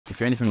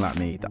you're anything like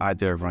me, the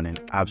idea of running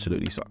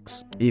absolutely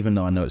sucks, even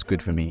though I know it's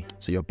good for me.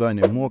 So you're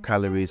burning more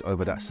calories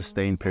over that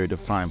sustained period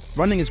of time.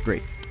 Running is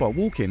great, but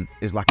walking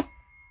is like...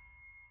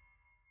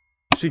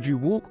 Should you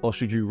walk or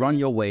should you run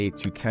your way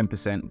to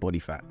 10% body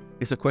fat?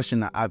 It's a question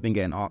that I've been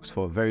getting asked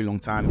for a very long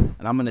time,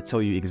 and I'm going to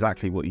tell you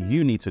exactly what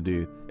you need to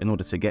do in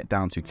order to get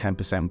down to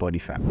 10% body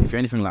fat. If you're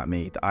anything like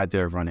me, the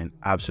idea of running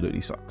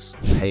absolutely sucks.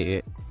 I hate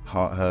it,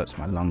 heart hurts,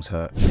 my lungs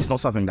hurt. It's not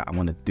something that I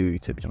want to do,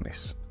 to be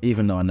honest,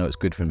 even though I know it's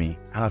good for me,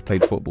 and I've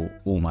played football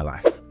all my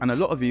life. And a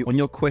lot of you, on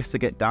your quest to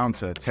get down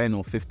to 10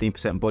 or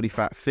 15% body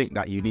fat, think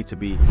that you need to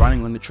be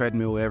running on the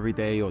treadmill every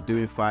day or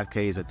doing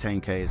 5Ks or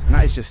 10Ks, and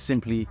that is just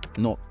simply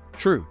not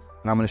true.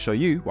 And I'm going to show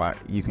you why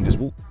you can just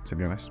walk, to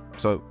be honest.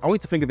 So I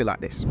want you to think of it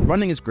like this.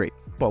 Running is great,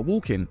 but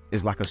walking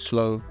is like a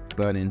slow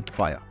burning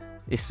fire.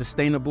 It's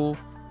sustainable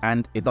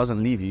and it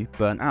doesn't leave you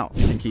burnt out.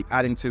 You can keep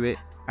adding to it,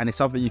 and it's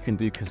something you can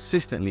do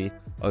consistently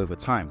over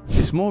time.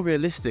 It's more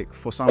realistic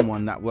for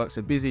someone that works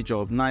a busy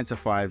job 9 to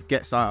 5,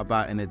 gets out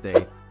about in a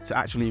day, to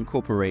actually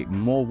incorporate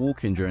more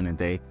walking during the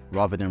day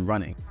rather than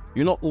running.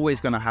 You're not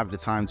always going to have the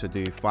time to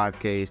do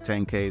 5Ks,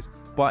 10Ks,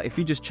 but if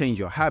you just change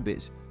your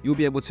habits, you'll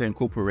be able to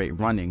incorporate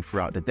running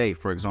throughout the day.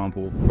 For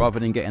example, rather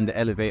than getting the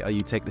elevator,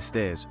 you take the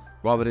stairs.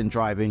 Rather than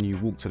driving, you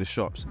walk to the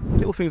shops.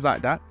 Little things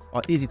like that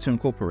are easy to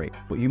incorporate,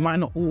 but you might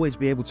not always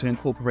be able to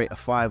incorporate a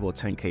 5 or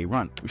 10K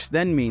run, which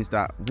then means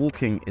that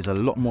walking is a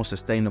lot more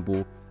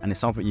sustainable and it's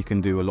something you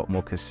can do a lot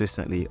more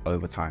consistently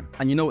over time.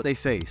 And you know what they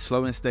say,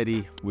 slow and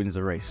steady wins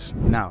the race.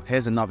 Now,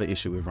 here's another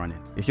issue with running.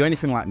 If you're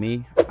anything like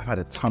me, I've had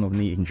a ton of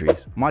knee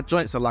injuries. My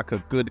joints are like a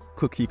good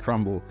cookie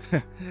crumble.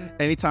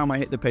 Anytime I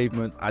hit the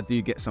pavement, I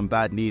do get some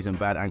bad knees and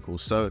bad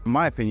ankles. So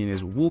my opinion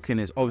is walking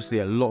is obviously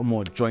a lot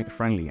more joint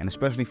friendly, and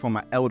especially for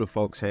my elder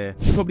folks here,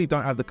 you probably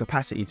don't have the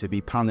capacity to be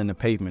pounding the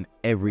pavement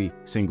every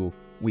single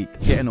week.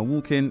 Getting a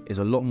walk in is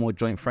a lot more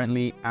joint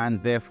friendly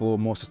and therefore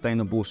more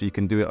sustainable, so you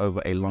can do it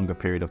over a longer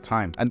period of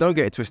time. And don't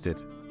get it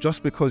twisted,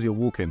 just because you're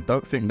walking,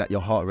 don't think that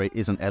your heart rate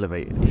isn't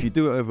elevated. If you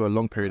do it over a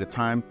long period of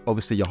time,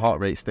 obviously your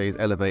heart rate stays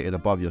elevated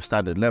above your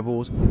standard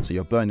levels, so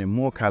you're burning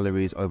more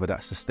calories over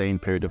that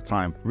sustained period of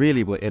time.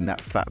 Really, we're in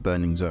that fat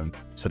burning zone.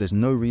 So there's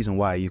no reason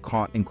why you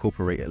can't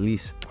incorporate at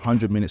least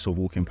 100 minutes of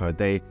walking per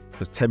day,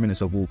 because 10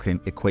 minutes of walking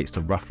equates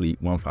to roughly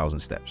 1,000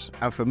 steps.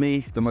 And for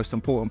me, the most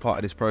important part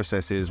of this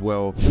process is,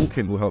 well,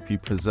 walking will help you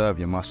preserve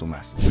your muscle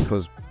mass,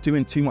 because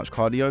doing too much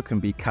cardio can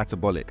be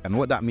catabolic. And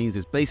what that means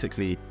is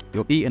basically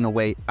you're eating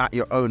away at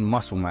your own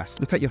muscle mass.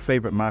 Look at your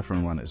favorite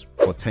marathon runners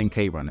or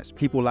 10K runners,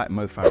 people like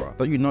Mo Farah.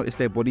 Don't you notice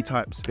their body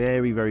types?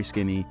 Very, very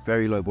skinny,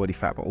 very low body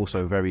fat, but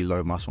also very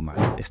low muscle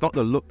mass. It's not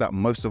the look that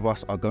most of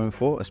us are going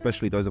for,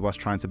 especially those of us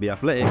trying to be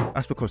athletic.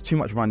 That's because too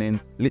much running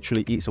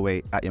literally eats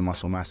away at your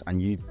muscle mass, and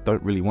you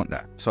don't really want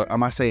that. So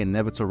am I saying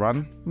never to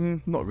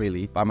run? Not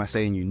really. But am I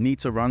saying you need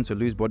to run to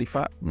lose body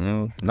fat?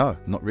 No,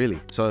 not really.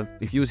 So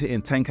if you was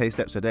hitting 10K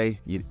steps a day,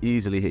 you'd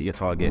easily hit your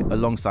target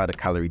alongside a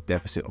calorie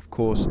deficit, of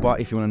course. But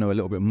if you want to know a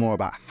little bit more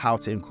about how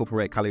to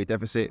incorporate calorie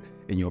deficit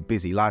in your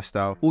busy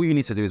lifestyle, all you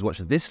need to do is watch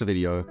this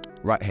video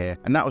right here,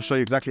 and that will show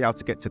you exactly how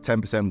to get to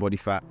 10% body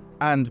fat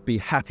and be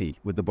happy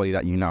with the body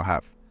that you now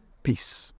have. Peace.